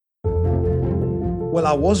Well,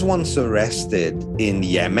 I was once arrested in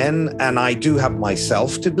Yemen, and I do have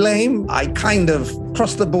myself to blame. I kind of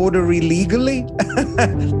crossed the border illegally.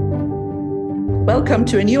 Welcome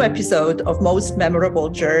to a new episode of Most Memorable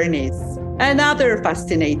Journeys. Another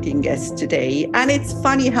fascinating guest today. And it's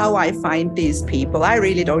funny how I find these people. I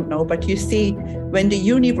really don't know. But you see, when the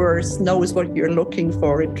universe knows what you're looking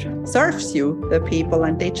for, it serves you the people,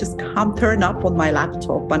 and they just turn up on my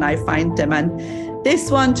laptop and I find them. And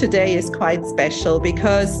this one today is quite special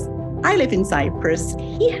because I live in Cyprus.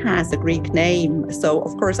 He has a Greek name. So,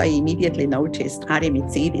 of course, I immediately noticed Harry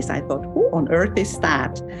Mitsidis. I thought, who on earth is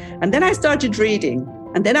that? And then I started reading.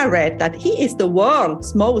 And then I read that he is the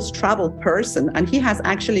world's most traveled person. And he has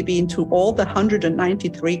actually been to all the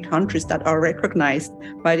 193 countries that are recognized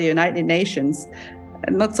by the United Nations.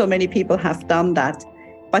 And not so many people have done that.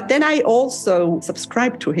 But then I also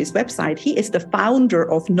subscribed to his website. He is the founder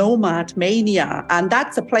of Nomad Mania. And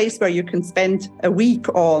that's a place where you can spend a week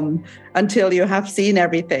on until you have seen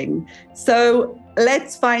everything. So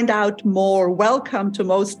let's find out more. Welcome to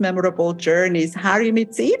Most Memorable Journeys, Harry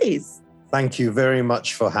Mitsidis. Thank you very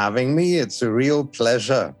much for having me. It's a real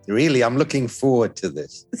pleasure. Really, I'm looking forward to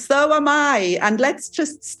this. So am I. And let's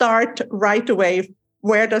just start right away.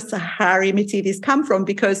 Where does Harry Mitsidis come from?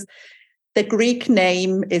 Because the Greek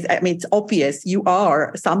name is, it's obvious you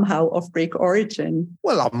are somehow of Greek origin.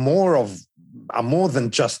 Well, I'm more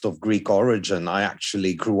than just of Greek origin. I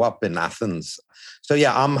actually grew up in Athens. So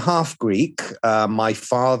yeah, I'm half Greek. My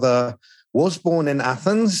father was born in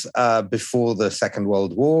Athens before the Second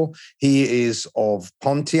World War. He is of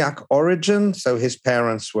Pontiac origin. So his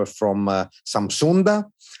parents were from Samsunda,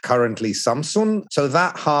 currently Samsun. So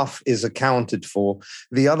that half is accounted for.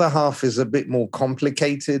 The other half is a bit more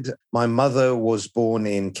complicated. My mother was born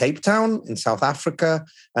in Cape Town in South Africa,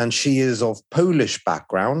 and she is of Polish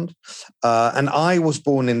background. And I was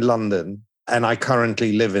born in London, and I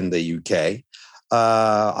currently live in the UK.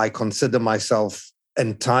 I consider myself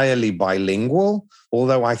entirely bilingual,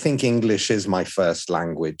 although I think English is my first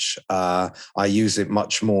language. I use it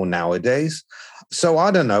much more nowadays. So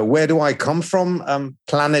I don't know, where do I come from?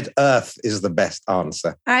 Planet Earth is the best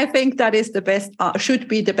answer. I think that is the best, should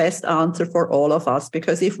be the best answer for all of us,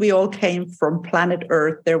 because if we all came from planet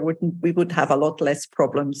Earth, we would have a lot less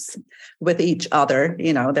problems with each other.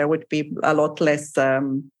 You know, there would be a lot less,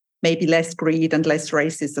 maybe less greed and less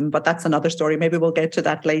racism, but that's another story. Maybe we'll get to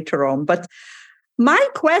that later on. But my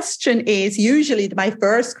question is usually my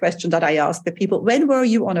first question that I ask the people: when were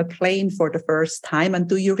you on a plane for the first time, and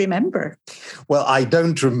do you remember? Well, I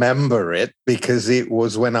don't remember it because it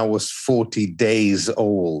was when I was 40 days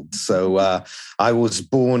old. So I was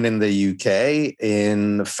born in the UK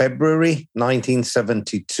in February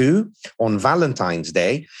 1972 on Valentine's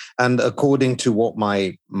Day. And according to what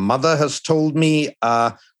my mother has told me,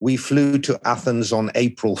 we flew to Athens on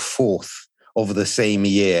April 4th of the same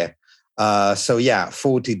year. So yeah,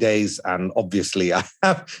 40 days. And obviously I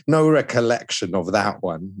have no recollection of that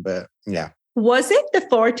one, but yeah. Was it the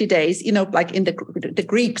 40 days, like in the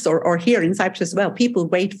Greeks or here in Cyprus as well, people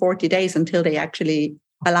wait 40 days until they actually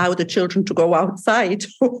allow the children to go outside.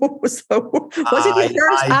 So was it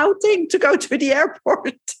your first outing to go to the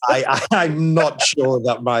airport? I'm not sure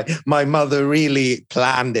that my mother really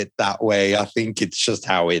planned it that way. I think it's just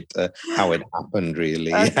how it happened,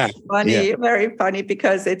 really. That's funny, Very funny,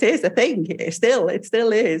 because it is a thing. It still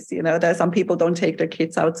is. There's some people don't take their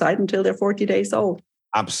kids outside until they're 40 days old.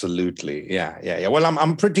 Absolutely. Yeah. Well,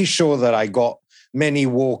 I'm pretty sure that I got many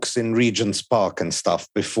walks in Regent's Park and stuff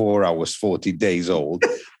before I was 40 days old.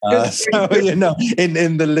 So,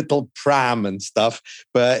 in the little pram and stuff.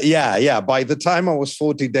 But yeah, by the time I was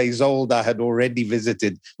 40 days old, I had already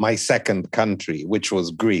visited my second country, which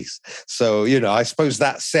was Greece. So, I suppose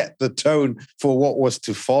that set the tone for what was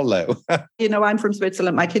to follow. I'm from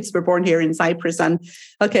Switzerland. My kids were born here in Cyprus, and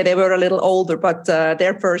they were a little older, but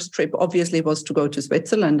their first trip obviously was to go to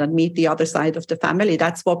Switzerland and meet the other side of the family.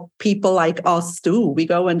 That's what people like us do. We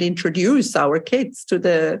go and introduce our kids to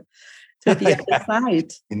the other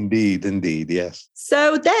side. Indeed, yes.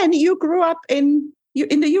 So then you grew up in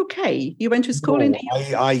the UK. You went to school in the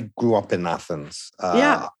UK. I grew up in Athens.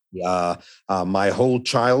 My whole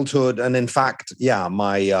childhood, and in fact,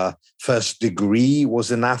 my first degree was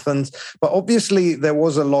in Athens. But obviously, there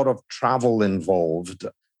was a lot of travel involved.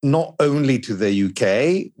 Not only to the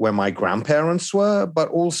UK, where my grandparents were, but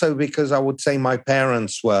also because I would say my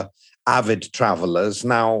parents were avid travelers.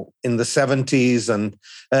 Now, in the 70s and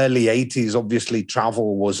early 80s, obviously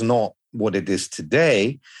travel was not what it is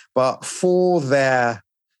today, but for their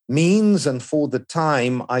means and for the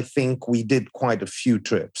time, I think we did quite a few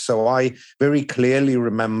trips. So I very clearly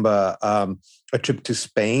remember a trip to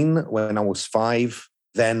Spain when I was 5,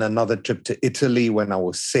 then another trip to Italy when I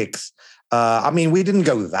was 6. We didn't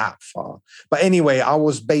go that far. But anyway, I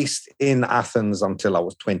was based in Athens until I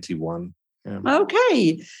was 21. Yeah.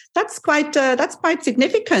 Okay, that's quite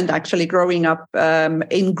significant. Actually, growing up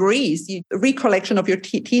in Greece, recollection of your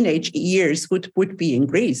teenage years would be in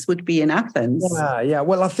Greece, would be in Athens. Yeah.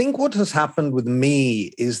 Well, I think what has happened with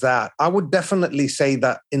me is that I would definitely say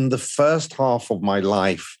that in the first half of my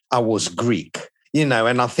life, I was Greek, and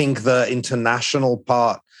I think the international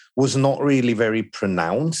part was not really very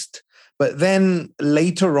pronounced. But then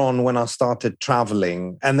later on, when I started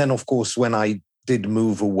traveling, and then of course when I did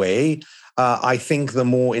move away, I think the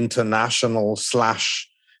more international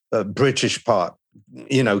 / British part,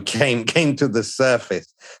 came to the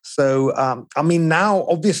surface. So, now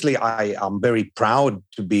obviously I'm very proud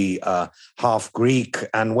to be half Greek.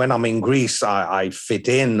 And when I'm in Greece, I fit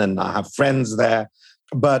in and I have friends there.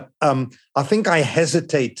 But I think I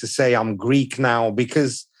hesitate to say I'm Greek now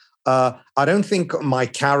because I don't think my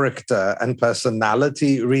character and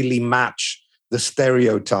personality really match the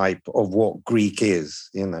stereotype of what Greek is,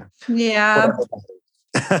 Yeah.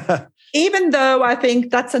 Even though I think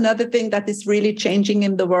that's another thing that is really changing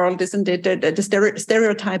in the world, isn't it? The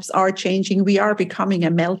stereotypes are changing. We are becoming a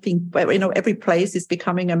melting, every place is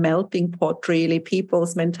becoming a melting pot, really.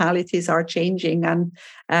 People's mentalities are changing. And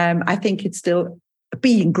I think it's still,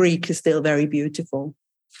 being Greek is still very beautiful.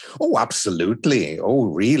 Oh, absolutely. Oh,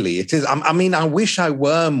 really? It is. I wish I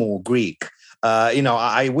were more Greek.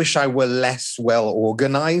 I wish I were less well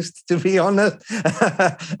organized, to be honest,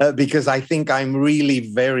 because I think I'm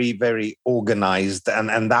really very, very organized.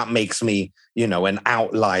 And that makes me, an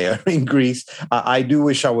outlier in Greece. I do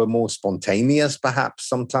wish I were more spontaneous, perhaps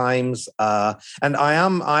sometimes. And I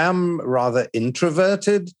am rather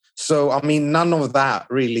introverted. So, none of that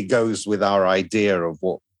really goes with our idea of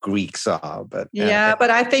what Greeks are. But but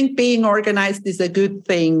I think being organized is a good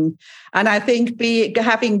thing. And I think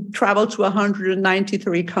having traveled to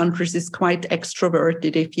 193 countries is quite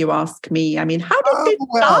extroverted, if you ask me. How did it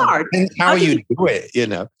start? How you do it,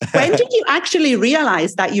 When did you actually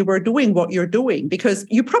realize that you were doing what you're doing? Because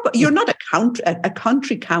you're not a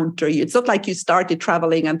country counter. It's not like you started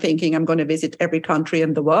traveling and thinking, I'm going to visit every country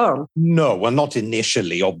in the world. No, well, not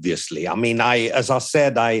initially, obviously. As I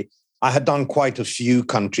said, I had done quite a few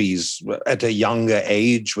countries at a younger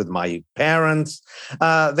age with my parents.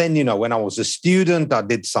 Then, when I was a student, I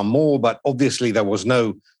did some more, but obviously there was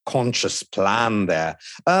no conscious plan there.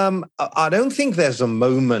 I don't think there's a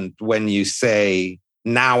moment when you say,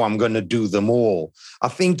 now I'm going to do them all. I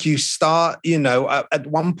think you start, at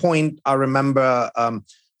one point, I remember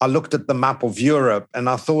I looked at the map of Europe and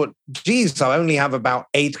I thought, geez, I only have about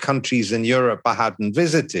 8 countries in Europe I hadn't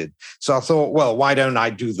visited. So I thought, well, why don't I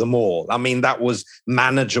do them all? That was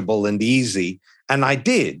manageable and easy. And I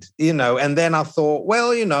did, and then I thought, well,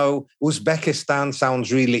 Uzbekistan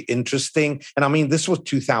sounds really interesting. And this was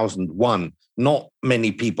 2001. Not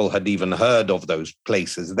many people had even heard of those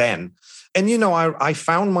places then. And, I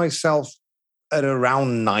found myself at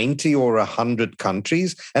around 90 or 100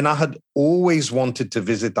 countries. And I had always wanted to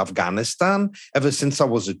visit Afghanistan ever since I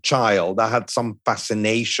was a child. I had some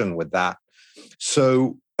fascination with that.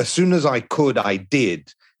 So as soon as I could, I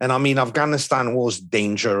did. And Afghanistan was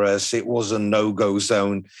dangerous. It was a no-go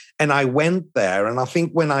zone. And I went there. And I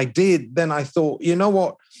think when I did, then I thought, you know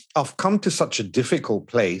what? I've come to such a difficult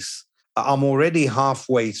place. I'm already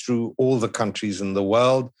halfway through all the countries in the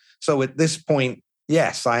world. So at this point,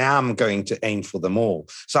 yes, I am going to aim for them all.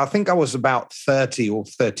 So I think I was about 30 or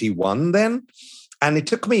 31 then. And it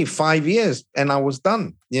took me 5 years and I was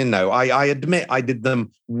done. I admit I did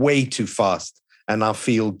them way too fast. And I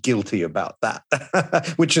feel guilty about that,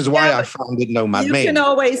 which is why I founded Nomad Made.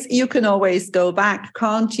 You can always go back,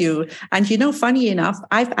 can't you? And funny enough,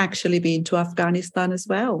 I've actually been to Afghanistan as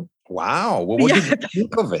well. Wow. Well, what did you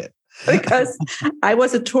think of it? Because I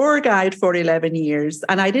was a tour guide for 11 years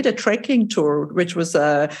and I did a trekking tour, which was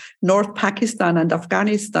North Pakistan and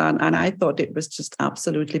Afghanistan. And I thought it was just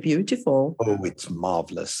absolutely beautiful. Oh, it's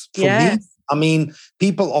marvelous. For me,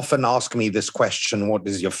 people often ask me this question, what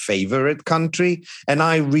is your favorite country? And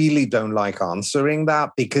I really don't like answering that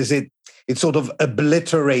because it sort of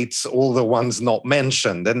obliterates all the ones not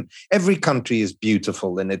mentioned. And every country is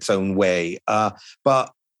beautiful in its own way.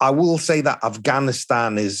 But I will say that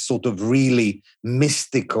Afghanistan is sort of really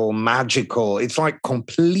mystical, magical. It's like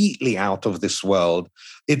completely out of this world.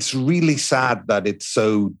 It's really sad that it's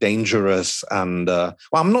so dangerous. And well,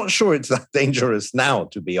 I'm not sure it's that dangerous now,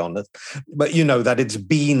 to be honest, but that it's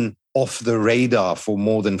been off the radar for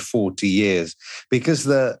more than 40 years, because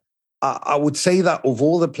I would say that of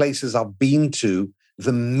all the places I've been to,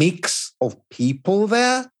 the mix of people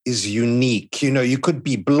there is unique. You could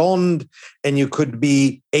be blonde and you could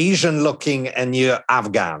be Asian looking and you're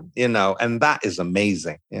Afghan, and that is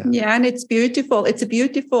amazing. Yeah, and it's beautiful. It's a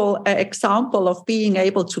beautiful example of being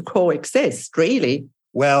able to coexist, really.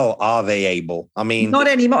 Well, are they able? I mean, not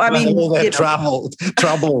anymore. I mean, all their troubles,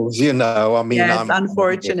 I mean, yes,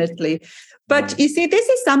 unfortunately. But you see, this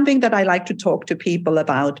is something that I like to talk to people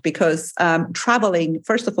about, because traveling,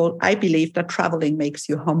 first of all, I believe that traveling makes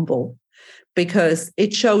you humble, because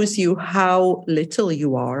it shows you how little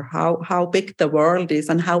you are, how big the world is,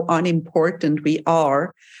 and how unimportant we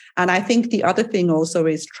are. And I think the other thing also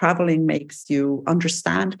is traveling makes you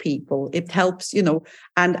understand people. It helps,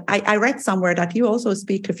 and I read somewhere that you also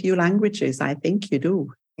speak a few languages. I think you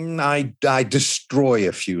do. I destroy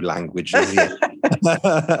a few languages. Yeah.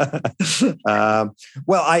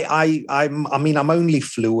 Well, I'm only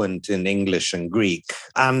fluent in English and Greek,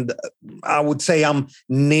 and I would say I'm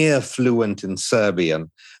near fluent in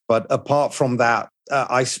Serbian. But apart from that,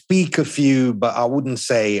 I speak a few, but I wouldn't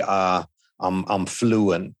say I'm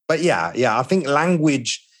fluent. But yeah, I think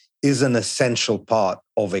language is an essential part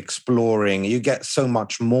of exploring. You get so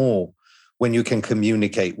much more when you can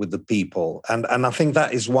communicate with the people. And I think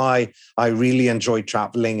that is why I really enjoy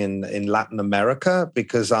traveling in Latin America,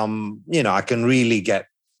 because I can really get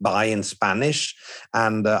by in Spanish.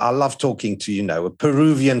 And I love talking to, a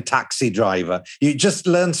Peruvian taxi driver. You just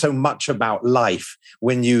learn so much about life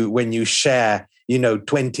when you share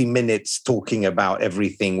 20 minutes talking about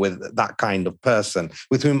everything with that kind of person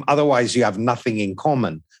with whom otherwise you have nothing in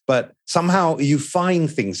common. But somehow you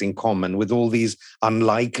find things in common with all these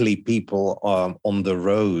unlikely people on the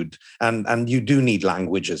road. And you do need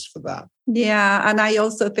languages for that. Yeah. And I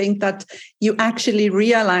also think that you actually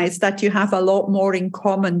realize that you have a lot more in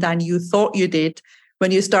common than you thought you did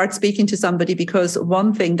when you start speaking to somebody, because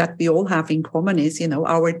one thing that we all have in common is,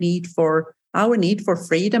 our need for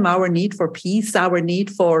freedom, our need for peace, our need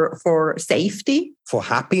for safety. For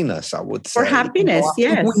happiness, I would say. For happiness,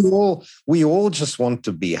 yes. We all just want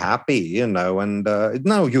to be happy, and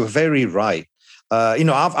no, you're very right.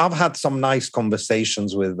 I've had some nice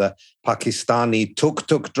conversations with Pakistani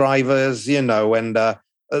tuk-tuk drivers, and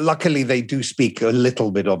luckily they do speak a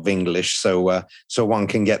little bit of English, so one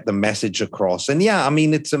can get the message across. And yeah, I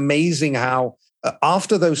mean, it's amazing how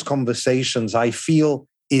after those conversations, I feel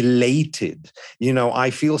elated. I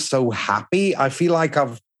feel so happy. I feel like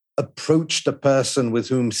I've approached a person with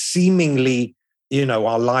whom seemingly,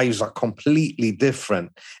 our lives are completely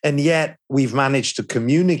different. And yet we've managed to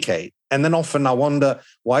communicate. And then often I wonder,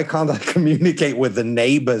 why can't I communicate with the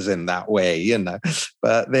neighbors in that way,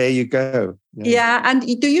 But there you go. Yeah. And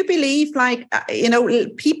do you believe,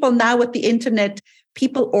 people now with the internet,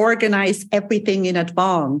 people organize everything in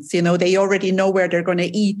advance. They already know where they're going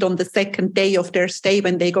to eat on the second day of their stay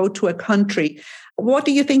when they go to a country. What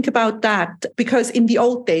do you think about that? Because in the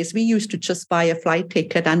old days, we used to just buy a flight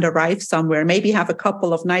ticket and arrive somewhere, maybe have a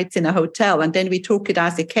couple of nights in a hotel, and then we took it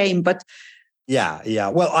as it came. But yeah.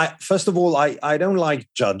 Well, first of all, I don't like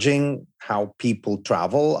judging how people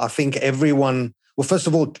travel. I think first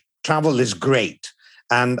of all, travel is great.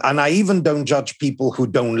 And I even don't judge people who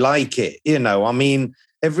don't like it. I mean,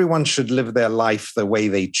 everyone should live their life the way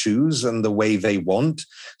they choose and the way they want.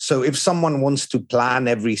 So if someone wants to plan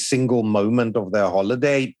every single moment of their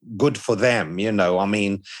holiday, good for them, I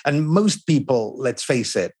mean, and most people, let's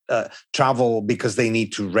face it, travel because they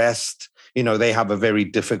need to rest. They have a very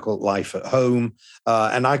difficult life at home.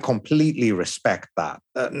 And I completely respect that.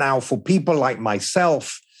 Now, for people like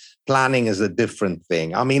myself, planning is a different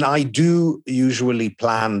thing. I mean, I do usually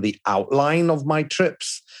plan the outline of my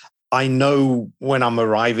trips. I know when I'm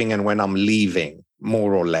arriving and when I'm leaving,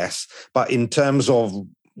 more or less. But in terms of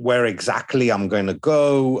where exactly I'm going to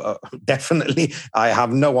go, definitely, I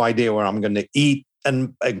have no idea where I'm going to eat.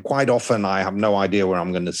 And quite often, I have no idea where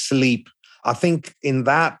I'm going to sleep. I think in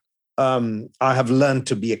that, I have learned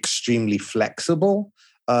to be extremely flexible.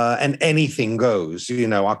 And anything goes,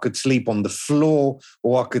 I could sleep on the floor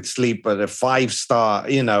or I could sleep at a 5-star,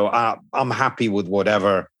 I'm happy with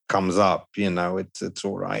whatever comes up, it's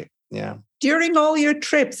all right. Yeah. During all your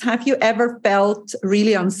trips, have you ever felt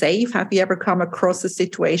really unsafe? Have you ever come across a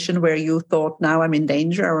situation where you thought, now I'm in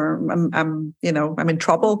danger or I'm in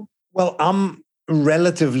trouble? Well, I'm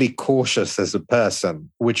relatively cautious as a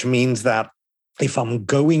person, which means that if I'm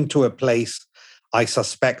going to a place I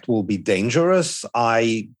suspect will be dangerous,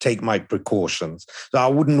 I take my precautions. So I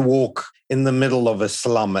wouldn't walk in the middle of a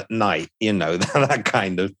slum at night, that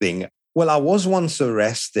kind of thing. Well, I was once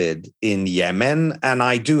arrested in Yemen, and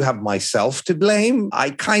I do have myself to blame. I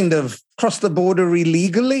kind of crossed the border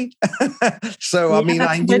illegally. So, I mean,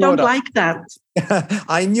 they don't like that.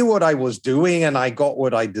 I knew what I was doing and I got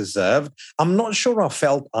what I deserved. I'm not sure I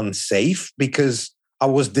felt unsafe because I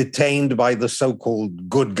was detained by the so-called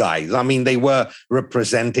good guys. I mean, they were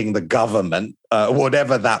representing the government,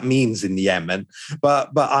 whatever that means in Yemen. But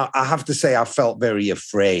I have to say, I felt very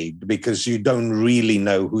afraid because you don't really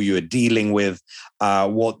know who you're dealing with,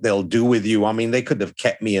 what they'll do with you. I mean, they could have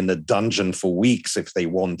kept me in a dungeon for weeks if they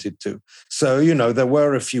wanted to. So, there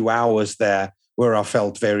were a few hours there where I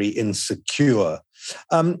felt very insecure.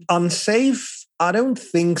 Unsafe? I don't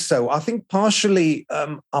think so. I think partially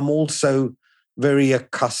I'm also very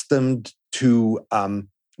accustomed to,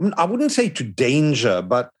 I wouldn't say to danger,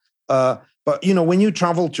 but when you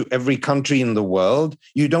travel to every country in the world,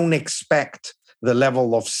 you don't expect the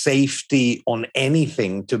level of safety on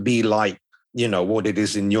anything to be like, what it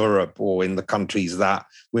is in Europe or in the countries that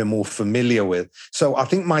we're more familiar with. So I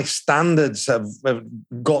think my standards have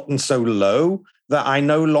gotten so low that I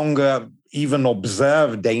no longer even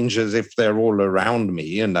observe dangers if they're all around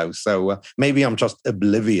me, So maybe I'm just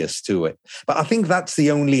oblivious to it. But I think that's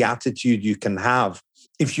the only attitude you can have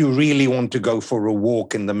if you really want to go for a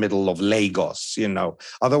walk in the middle of Lagos,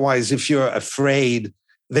 Otherwise, if you're afraid,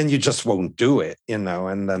 then you just won't do it,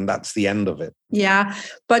 and then that's the end of it. Yeah.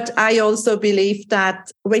 But I also believe that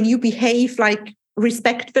when you behave like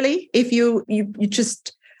respectfully, if you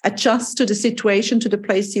just adjust to the situation, to the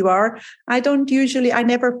place you are, I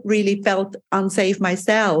never really felt unsafe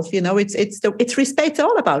myself. It's respect. It's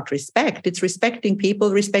all about respect. It's respecting people,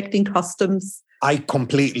 respecting customs. I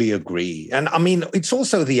completely agree. And I mean, it's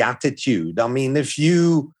also the attitude. I mean,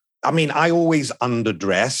 I always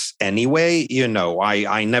underdress anyway.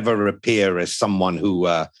 I never appear as someone who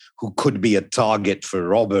could be a target for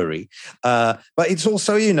robbery. But it's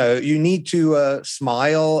also, you need to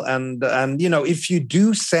smile and if you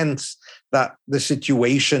do sense that the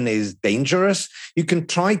situation is dangerous, you can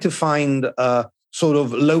try to find sort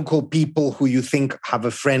of local people who you think have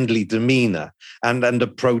a friendly demeanor and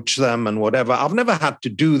approach them and whatever. I've never had to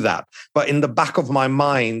do that. But in the back of my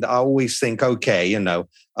mind, I always think, okay,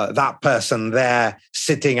 that person there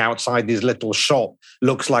sitting outside his little shop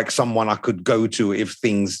looks like someone I could go to if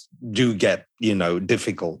things do get,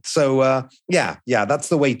 difficult. So, that's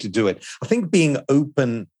the way to do it. I think being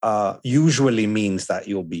open usually means that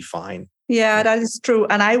you'll be fine. Yeah, that is true.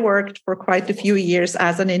 And I worked for quite a few years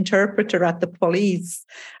as an interpreter at the police.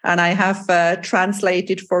 And I have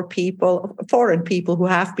translated for foreign people who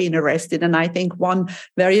have been arrested. And I think one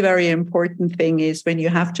very, very important thing is when you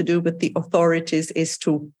have to do with the authorities is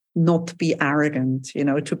to not be arrogant,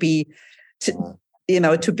 to be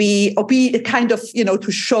kind of,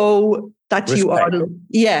 to show that Respect. You are.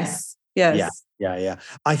 Yes. Yeah.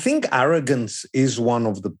 I think arrogance is one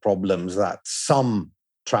of the problems that some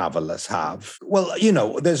travelers have. Well,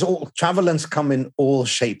 travelers come in all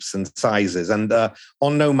shapes and sizes. And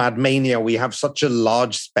on Nomad Mania, we have such a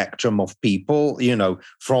large spectrum of people,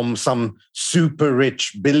 from some super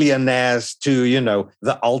rich billionaires to,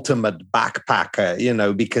 the ultimate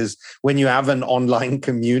backpacker, because when you have an online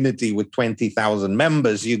community with 20,000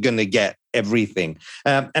 members, you're going to get everything.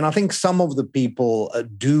 And I think some of the people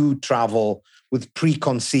do travel with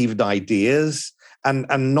preconceived ideas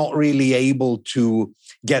and not really able to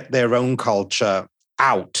get their own culture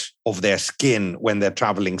out of their skin when they're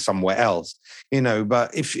traveling somewhere else.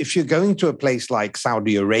 But if you're going to a place like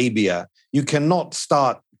Saudi Arabia, you cannot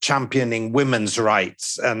start championing women's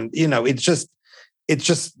rights. And, it's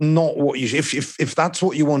just not what you, if that's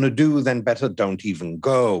what you want to do, then better don't even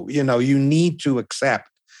go. You need to accept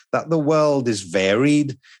that the world is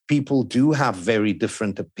varied. People do have very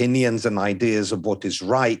different opinions and ideas of what is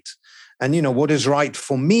right. And, what is right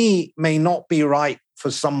for me may not be right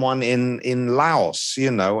for someone in Laos,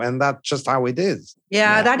 and that's just how it is.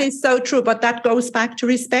 Yeah, that is so true. But that goes back to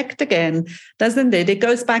respect again, doesn't it? It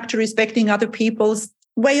goes back to respecting other people's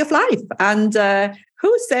way of life. And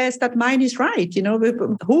who says that mine is right?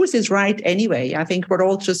 Whose is right anyway? I think we're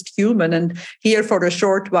all just human and here for a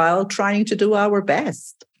short while trying to do our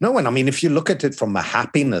best. No, and I mean, if you look at it from a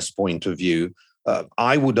happiness point of view,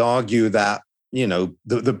 I would argue that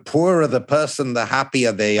the poorer the person, the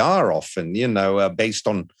happier they are often, based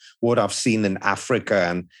on what I've seen in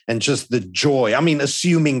Africa and just the joy. I mean,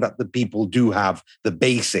 assuming that the people do have the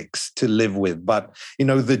basics to live with, but,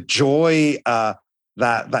 the joy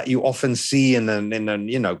that you often see in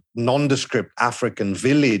a nondescript African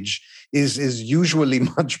village is usually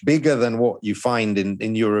much bigger than what you find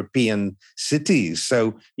in European cities.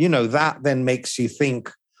 So, that then makes you think,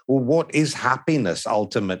 well, what is happiness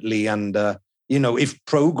ultimately? And, if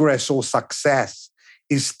progress or success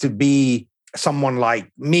is to be someone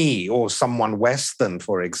like me or someone Western,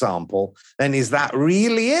 for example, then is that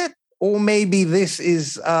really it? Or maybe this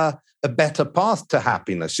is a better path to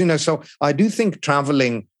happiness? So I do think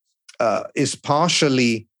traveling is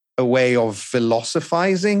partially a way of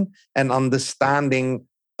philosophizing and understanding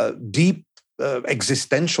deep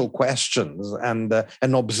existential questions and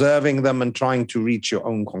observing them and trying to reach your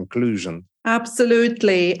own conclusion.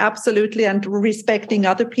 Absolutely. And respecting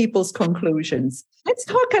other people's conclusions. Let's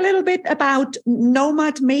talk a little bit about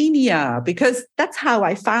Nomad Mania, because that's how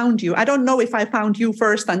I found you. I don't know if I found you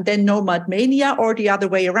first and then Nomad Mania or the other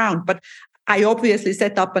way around, but I obviously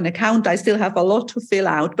set up an account. I still have a lot to fill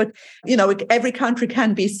out, but every country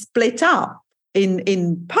can be split up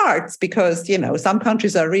in parts because, some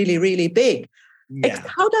countries are really, really big. Yeah.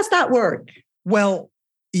 How does that work? Well,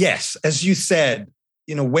 yes, as you said,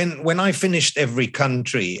 when I finished every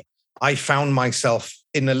country, I found myself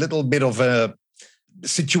in a little bit of a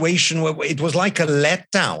situation where it was like a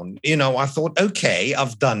letdown. I thought, okay,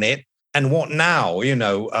 I've done it. And what now?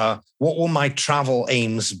 What will my travel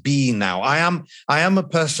aims be now? I am a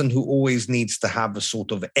person who always needs to have a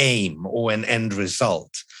sort of aim or an end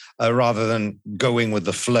result rather than going with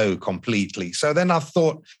the flow completely. So then I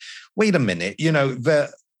thought, wait a minute,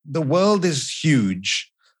 the world is huge.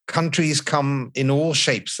 Countries come in all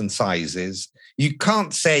shapes and sizes. You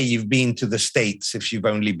can't say you've been to the States if you've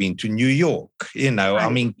only been to New York. Right. I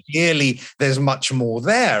mean, clearly there's much more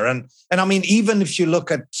there. And I mean, even if you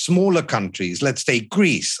look at smaller countries, let's say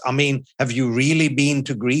Greece, I mean, have you really been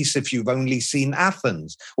to Greece if you've only seen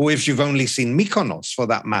Athens or if you've only seen Mykonos for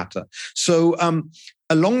that matter? So,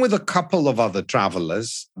 along with a couple of other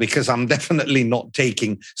travelers, because I'm definitely not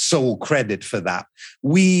taking sole credit for that,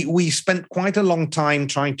 we spent quite a long time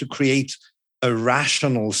trying to create a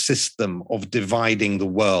rational system of dividing the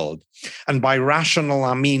world. And by rational,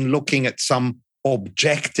 I mean looking at some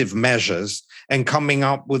objective measures and coming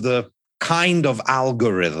up with a kind of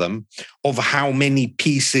algorithm of how many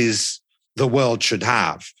pieces the world should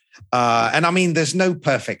have. And I mean, there's no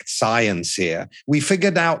perfect science here. We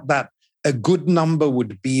figured out that a good number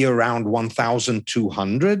would be around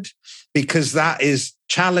 1,200 because that is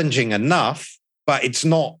challenging enough, but it's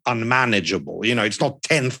not unmanageable. It's not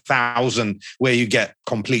 10,000 where you get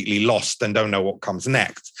completely lost and don't know what comes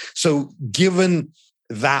next. So given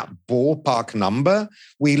that ballpark number,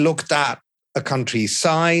 we looked at a country's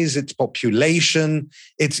size, its population,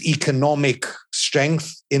 its economic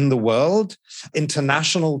strength in the world,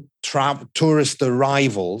 international tourist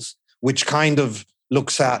arrivals, which kind of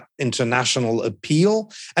looks at international appeal.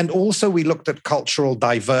 And also we looked at cultural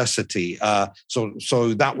diversity.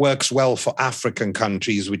 So that works well for African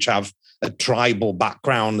countries, which have a tribal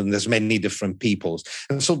background and there's many different peoples.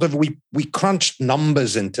 And sort of we crunched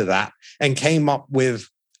numbers into that and came up with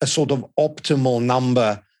a sort of optimal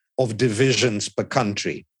number of divisions per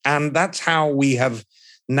country. And that's how we have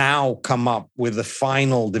now come up with a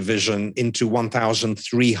final division into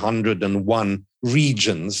 1,301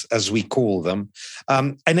 regions, as we call them.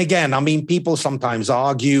 And again, I mean, people sometimes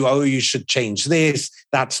argue, oh, you should change this.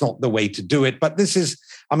 That's not the way to do it. But this is,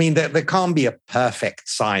 I mean, there can't be a perfect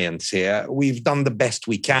science here. We've done the best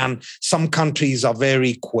we can. Some countries are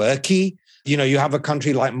very quirky. You have a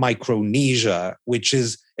country like Micronesia, which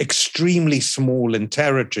is extremely small in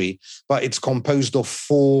territory, but it's composed of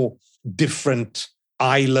 4 different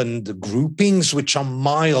island groupings, which are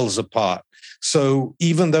miles apart. So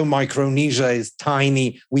even though Micronesia is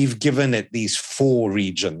tiny, we've given it these 4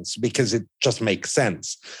 regions because it just makes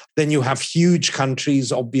sense. Then you have huge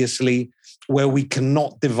countries, obviously, where we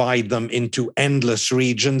cannot divide them into endless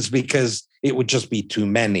regions because it would just be too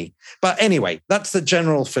many. But anyway, that's the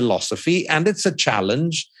general philosophy, and it's a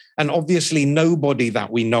challenge. And obviously, nobody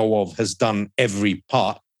that we know of has done every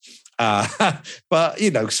part. But,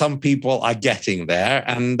 some people are getting there,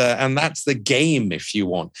 and that's the game, if you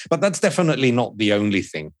want. But that's definitely not the only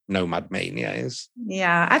thing Nomad Mania is.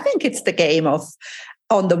 Yeah, I think it's the game of,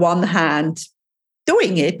 on the one hand,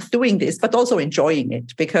 doing this, but also enjoying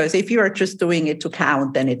it. Because if you are just doing it to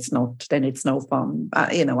count, then it's no fun.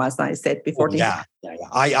 As I said before. Yeah.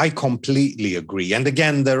 I completely agree. And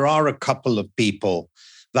again, there are a couple of people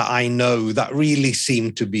that I know that really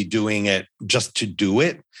seem to be doing it just to do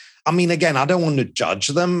it. I mean, again, I don't want to judge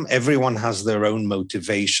them. Everyone has their own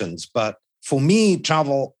motivations, but for me,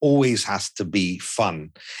 travel always has to be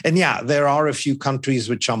fun. And yeah, there are a few countries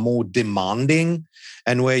which are more demanding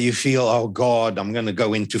and where you feel, oh God, I'm going to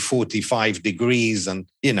go into 45 degrees. And,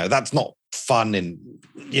 that's not fun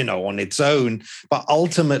on its own. But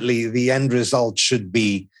ultimately, the end result should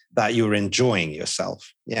be that you're enjoying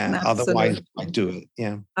yourself. Yeah. Absolutely. Otherwise, I do it.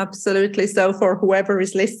 Yeah. Absolutely. So for whoever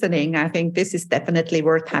is listening, I think this is definitely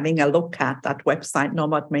worth having a look at, that website,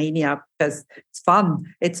 Nomad Mania, because it's fun.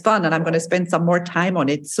 It's fun. And I'm going to spend some more time on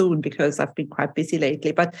it soon because I've been quite busy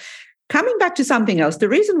lately. But coming back to something else, the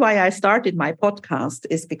reason why I started my podcast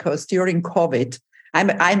is because during COVID,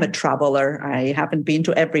 I'm a traveler. I haven't been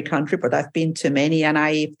to every country, but I've been to many. And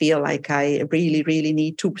I feel like I really, really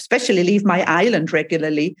need to, especially leave my island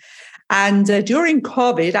regularly. And during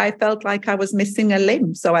COVID, I felt like I was missing a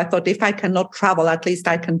limb. So I thought, if I cannot travel, at least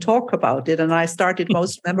I can talk about it. And I started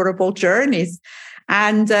Most Memorable Journeys.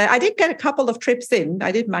 And I did get a couple of trips in.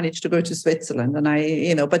 I did manage to go to Switzerland.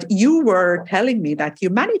 And but you were telling me that you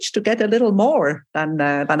managed to get a little more than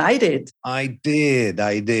I did. I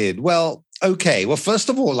did. Well, okay. Well, first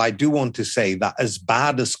of all, I do want to say that as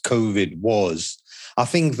bad as COVID was, I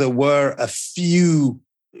think there were a few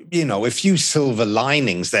silver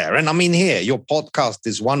linings there. And I mean, here, your podcast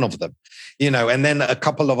is one of them, and then a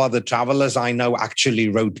couple of other travelers I know actually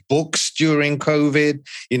wrote books during COVID,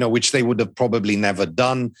 which they would have probably never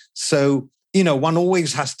done. So, one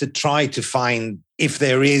always has to try to find if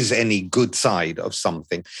there is any good side of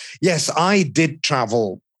something. Yes, I did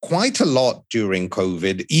travel quite a lot during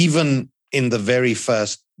COVID, even in the very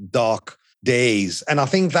first dark days. And I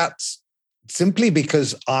think that's simply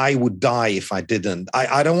because I would die if I didn't.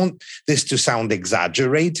 I don't want this to sound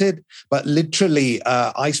exaggerated, but literally,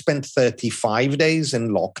 I spent 35 days in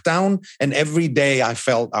lockdown, and every day I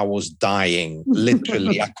felt I was dying.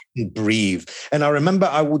 Literally, I couldn't breathe. And I remember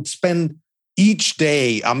I would spend each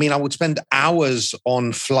day, I would spend hours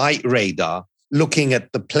on flight radar looking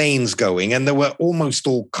at the planes going, and they were almost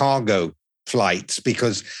all cargo flights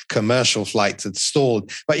because commercial flights had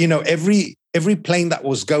stalled. But, every plane that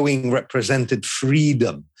was going represented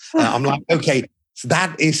freedom. I'm like, okay,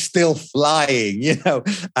 that is still flying,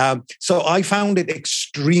 So I found it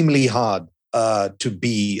extremely hard to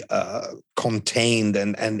be contained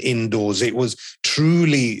and indoors. It was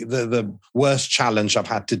truly the worst challenge I've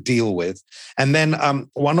had to deal with. And then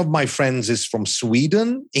one of my friends is from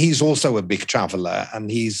Sweden. He's also a big traveler,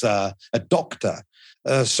 and he's a doctor.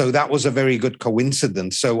 So that was a very good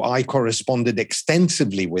coincidence. So I corresponded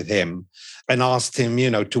extensively with him and asked him,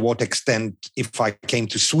 to what extent, if I came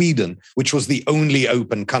to Sweden, which was the only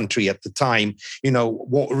open country at the time,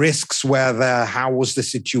 what risks were there? How was the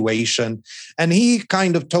situation? And he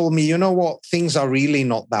kind of told me, what, things are really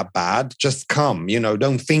not that bad. Just come,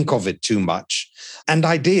 don't think of it too much. And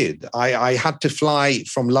I did. I had to fly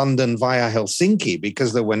from London via Helsinki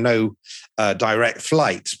because there were no direct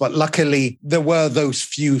flights. But luckily, there were those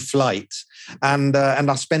few flights. And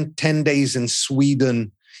I spent 10 days in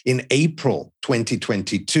Sweden in April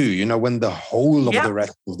 2022, when the whole of the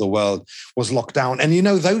rest of the world was locked down. And,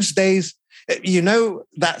 those days,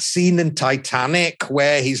 that scene in Titanic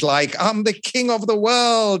where he's like, I'm the king of the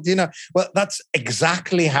world, well, that's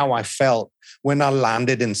exactly how I felt when I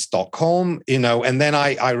landed in Stockholm, and then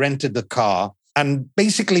I rented the car. And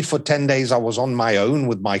basically for 10 days, I was on my own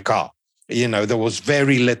with my car. There was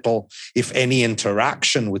very little, if any,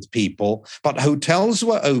 interaction with people, but hotels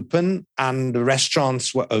were open and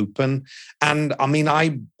restaurants were open. And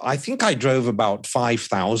I think I drove about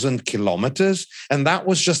 5,000 kilometers, and that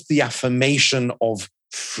was just the affirmation of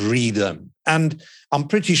freedom. And I'm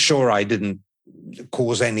pretty sure I didn't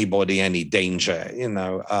cause anybody any danger, and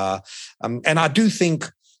I do think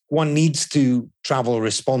one needs to travel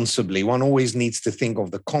responsibly. One always needs to think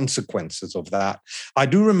of the consequences of that. I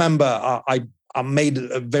do remember I made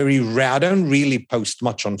a very rare, I don't really post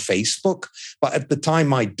much on Facebook, but at the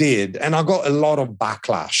time I did. And I got a lot of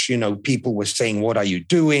backlash. People were saying, what are you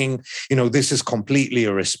doing? This is completely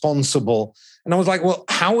irresponsible. And I was like, well,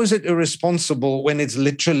 how is it irresponsible when it's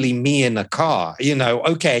literally me in a car?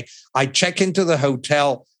 Okay, I check into the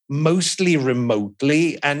hotel mostly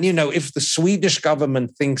remotely. And, if the Swedish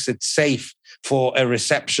government thinks it's safe for a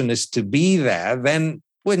receptionist to be there, then,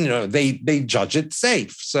 they judge it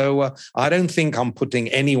safe. So I don't think I'm putting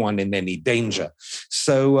anyone in any danger.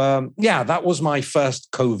 So, that was my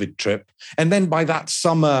first COVID trip. And then by that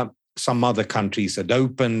summer, some other countries had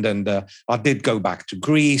opened, and I did go back to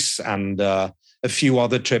Greece and a few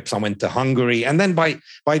other trips. I went to Hungary. And then by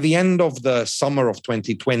the end of the summer of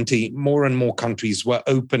 2020, more and more countries were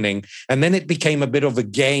opening. And then it became a bit of a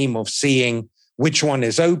game of seeing which one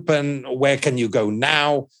is open, where can you go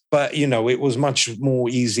now? But, it was much more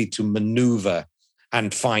easy to maneuver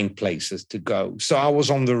and find places to go. So I was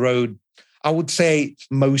on the road, I would say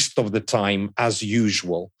most of the time as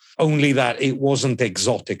usual, only that it wasn't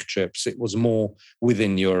exotic trips. It was more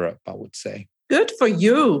within Europe, I would say. Good for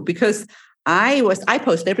you, because I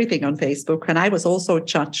post everything on Facebook, and I was also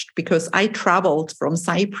judged because I traveled from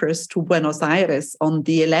Cyprus to Buenos Aires on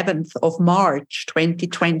the 11th of March,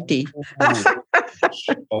 2020.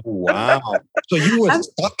 Oh, wow. So you were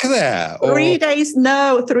stuck there? 3 days,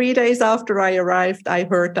 no, 3 days after I arrived, I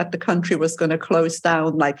heard that the country was going to close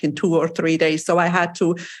down like in 2 or 3 days. So I had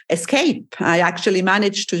to escape. I actually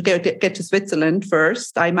managed to get to Switzerland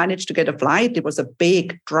first. I managed to get a flight. It was a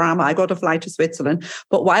big drama. I got a flight to Switzerland.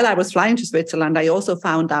 But while I was flying to Switzerland, I also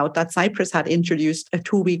found out that Cyprus had introduced a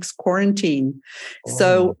 2 weeks quarantine. Oh.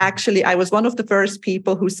 So actually, I was one of the first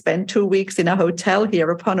people who spent 2 weeks in a hotel here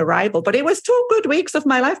upon arrival. But it was 2 good weeks of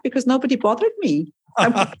my life because nobody bothered me.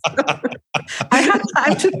 I had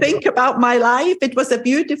time to think about my life. It was a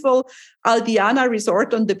beautiful Aldiana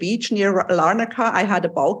resort on the beach near Larnaca. I had a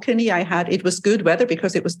balcony. It was good weather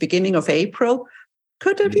because it was beginning of April.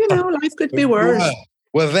 Could have, life could be worse.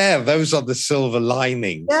 Well, those are the silver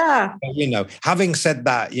linings. Yeah. Having said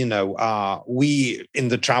that, we in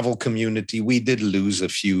the travel community, we did lose a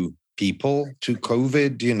few people to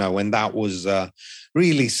COVID, and that was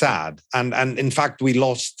really sad. And in fact, we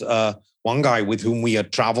lost one guy with whom we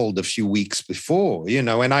had traveled a few weeks before,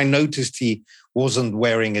 and I noticed he wasn't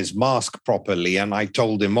wearing his mask properly. And I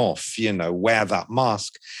told him off, wear that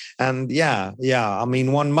mask. And yeah. I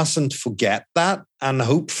mean, one mustn't forget that. And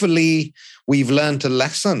hopefully we've learned a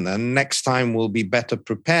lesson and next time we'll be better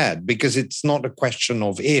prepared, because it's not a question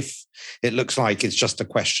of if. It looks like it's just a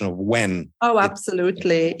question of when. Oh,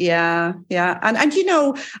 absolutely. Yeah. And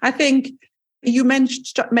I think you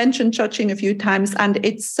mentioned judging a few times, and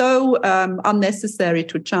it's so unnecessary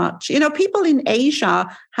to judge. People in Asia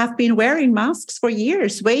have been wearing masks for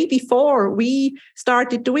years, way before we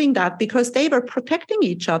started doing that, because they were protecting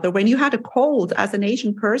each other. When you had a cold as an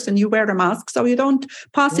Asian person, you wear a mask so you don't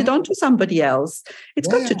pass it on to somebody else. It's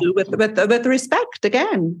got to do with respect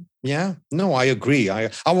again. Yeah, no, I agree.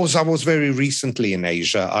 I was very recently in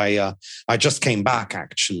Asia. I just came back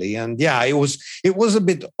actually, and it was a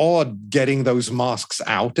bit odd getting those masks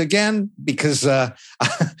out again because I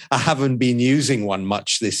haven't been using one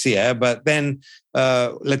much this year. But then,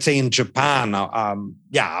 let's say in Japan,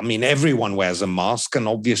 I mean everyone wears a mask, and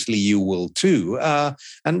obviously you will too.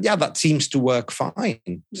 And that seems to work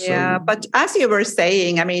fine. Yeah, but as you were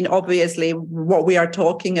saying, I mean, obviously, what we are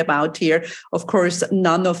talking about here, of course,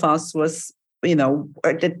 none of us was,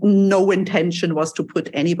 no intention was to put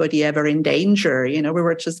anybody ever in danger. We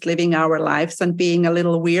were just living our lives and being a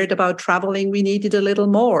little weird about traveling. We needed a little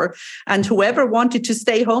more. And whoever wanted to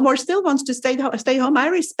stay home or still wants to stay home, I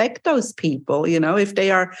respect those people. If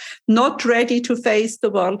they are not ready to face the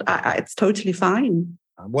world, it's totally fine.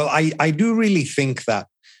 Well, I do really think that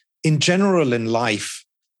in general in life,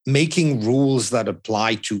 making rules that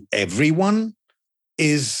apply to everyone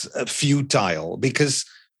is futile because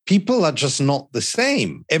people are just not the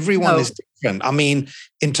same. Everyone is different. I mean,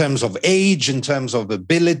 in terms of age, in terms of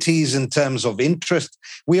abilities, in terms of interest,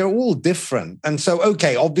 we are all different. And so,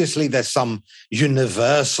 obviously there's some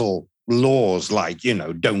universal laws like,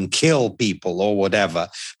 don't kill people or whatever.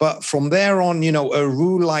 But from there on, a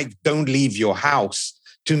rule like don't leave your house,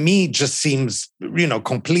 to me, just seems,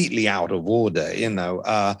 completely out of order,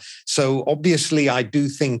 So obviously, I do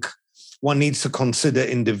think one needs to consider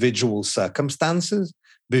individual circumstances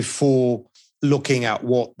before looking at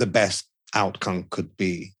what the best outcome could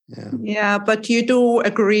be. Yeah, but you do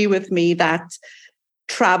agree with me that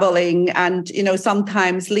traveling and,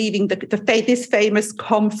 sometimes leaving this famous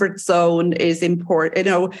comfort zone is important.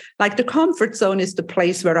 Like the comfort zone is the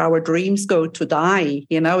place where our dreams go to die.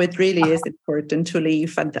 It really is important to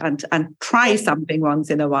leave and try something once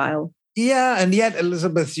in a while. Yeah, and yet,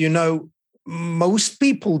 Elizabeth, most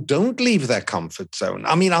people don't leave their comfort zone.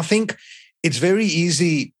 I mean, I think it's very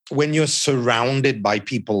easy when you're surrounded by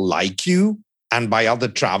people like you and by other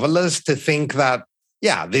travelers to think that,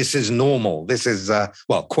 this is normal. This is,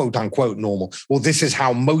 quote unquote normal. Well, this is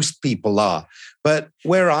how most people are. But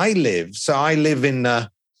where I live, so I live in a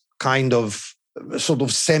kind of sort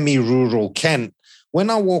of semi-rural Kent. When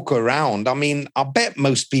I walk around, I mean, I bet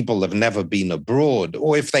most people have never been abroad,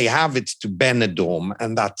 or if they have, it's to Benidorm,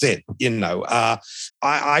 and that's it.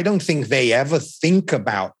 I don't think they ever think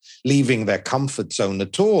about leaving their comfort zone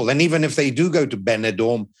at all. And even if they do go to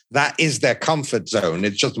Benidorm, that is their comfort zone.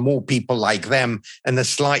 It's just more people like them and a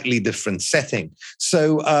slightly different setting.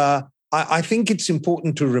 So I think it's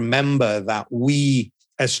important to remember that we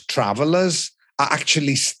as travelers are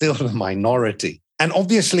actually still the minority. And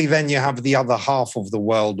obviously, then you have the other half of the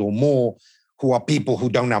world or more who are people who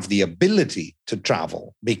don't have the ability to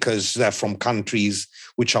travel because they're from countries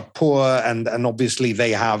which are poor and obviously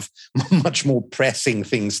they have much more pressing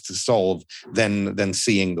things to solve than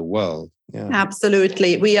seeing the world. Yeah.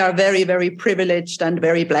 Absolutely. We are very, very privileged and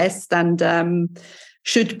very blessed and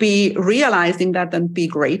should be realizing that and be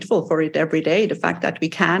grateful for it every day. The fact that we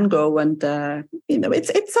can go and,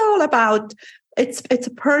 it's all about, it's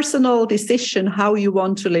a personal decision how you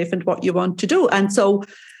want to live and what you want to do. And so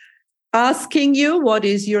asking you, what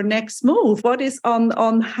is your next move? What is on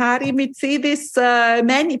Harri Mitsidis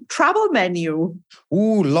travel menu?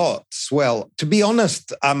 Ooh, lots. Well, to be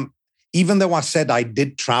honest, even though I said I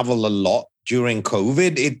did travel a lot during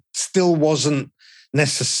COVID, it still wasn't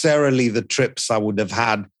necessarily the trips I would have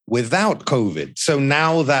had without COVID. So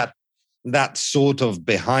now that that's sort of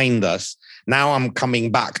behind us, now I'm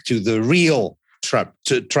coming back to the real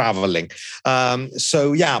to traveling.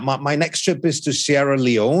 My next trip is to Sierra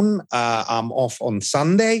Leone. I'm off on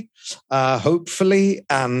Sunday, hopefully.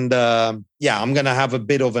 And I'm going to have a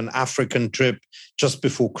bit of an African trip just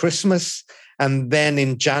before Christmas. And then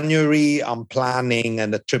in January, I'm planning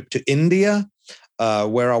a trip to India,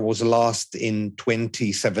 where I was last in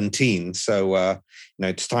 2017. So,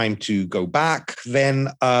 it's time to go back. Then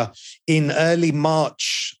in early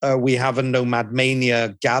March, we have a Nomad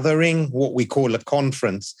Mania gathering, what we call a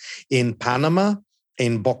conference in Panama,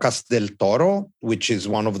 in Bocas del Toro, which is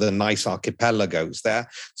one of the nice archipelagos there.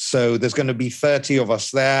 So there's going to be 30 of us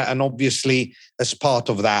there. And obviously, as part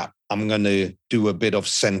of that, I'm going to do a bit of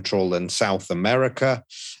Central and South America.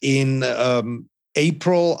 In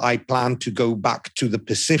April, I plan to go back to the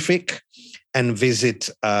Pacific and visit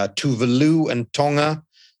Tuvalu and Tonga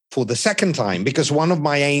for the second time, because one of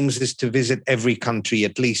my aims is to visit every country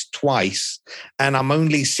at least twice. And I'm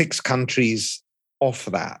only 6 countries off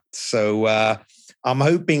that. So I'm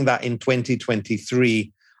hoping that in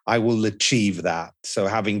 2023, I will achieve that. So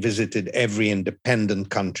having visited every independent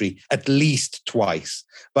country at least twice.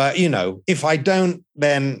 But, if I don't,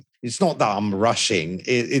 then it's not that I'm rushing.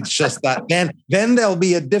 It's just that then there'll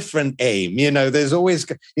be a different aim. There's always,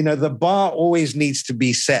 the bar always needs to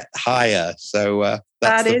be set higher. So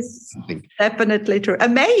that is definitely true.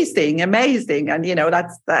 Amazing. And,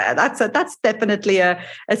 that's definitely a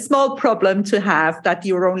small problem to have, that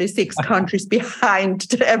you're only 6 countries behind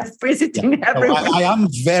visiting everyone. I am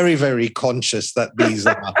very, very conscious that these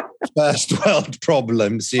are first world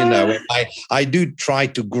problems. I do try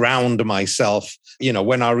to ground myself,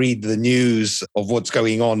 when I read the news of what's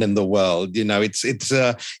going on in the world. It's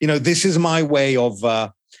this is my way of,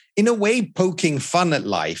 in a way, poking fun at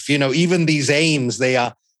life. Even these aims, they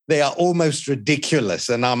are almost ridiculous,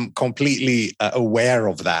 and I'm completely aware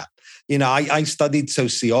of that. I studied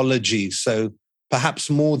sociology, so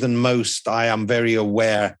perhaps more than most, I am very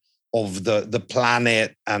aware of the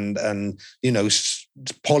planet and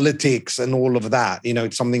politics and all of that.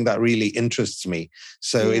 It's something that really interests me.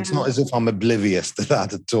 So It's not as if I'm oblivious to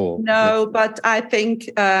that at all. No, but I think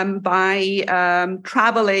by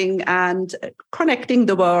traveling and connecting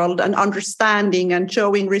the world and understanding and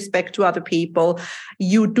showing respect to other people,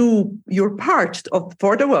 you do your part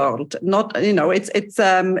for the world. Not,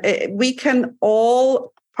 we can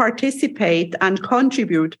all participate and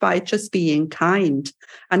contribute by just being kind.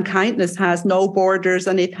 And kindness has no borders,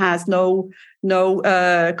 and it has no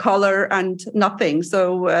color and nothing.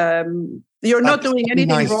 So you're not doing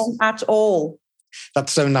anything wrong at all.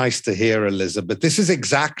 That's so nice to hear, Elizabeth. This is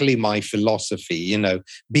exactly my philosophy,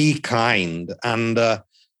 be kind. And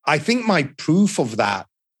I think my proof of that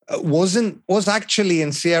was actually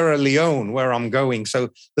in Sierra Leone, where I'm going. So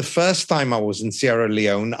the first time I was in Sierra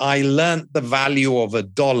Leone, I learned the value of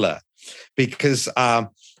 $1 because I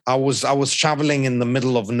was traveling in the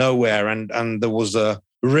middle of nowhere, and there was a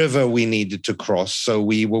river we needed to cross. So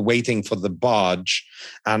we were waiting for the barge,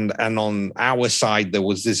 and on our side there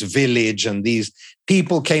was this village, and these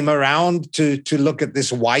people came around to look at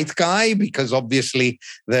this white guy, because obviously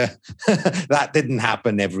that didn't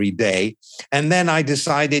happen every day. And then I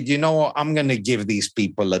decided, I'm going to give these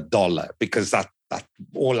people $1, because that's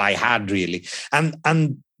all I had really. And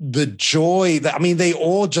the joy they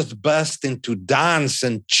all just burst into dance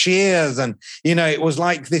and cheers, and it was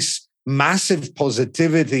like this massive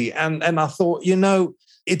positivity. And I thought,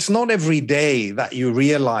 it's not every day that you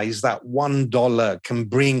realize that $1 can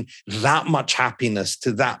bring that much happiness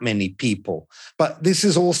to that many people. But this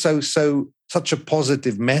is also such a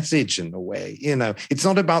positive message in a way. It's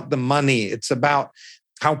not about the money. It's about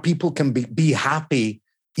how people can be happy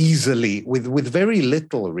easily with very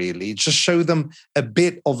little, really. Just show them a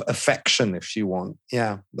bit of affection if you want.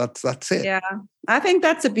 Yeah, that's it. Yeah, I think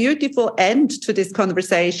that's a beautiful end to this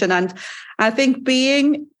conversation. And I think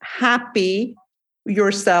being happy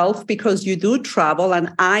yourself because you do travel,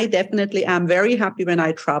 and I definitely am very happy when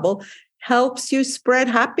I travel, helps you spread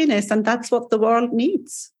happiness. And that's what the world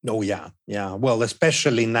needs. Oh, yeah. Yeah. Well,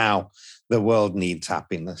 especially now, the world needs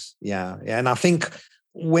happiness. Yeah. And I think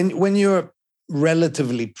when you're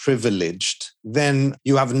relatively privileged, then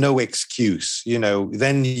you have no excuse,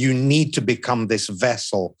 then you need to become this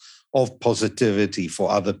vessel of positivity for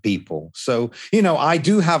other people. So, I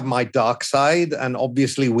do have my dark side, and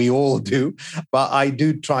obviously we all do, but I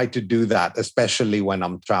do try to do that, especially when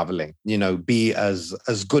I'm traveling, be as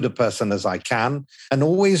good a person as I can. And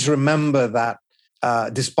always remember that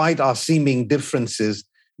despite our seeming differences,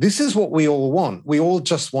 this is what we all want. We all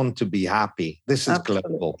just want to be happy. This is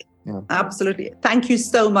global. Yeah. Absolutely. Thank you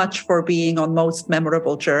so much for being on Most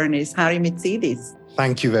Memorable Journeys, Harry Mitsidis.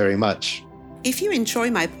 Thank you very much. If you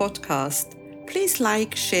enjoy my podcast, please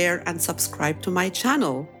like, share, and subscribe to my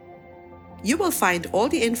channel. You will find all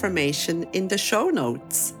the information in the show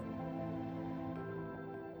notes.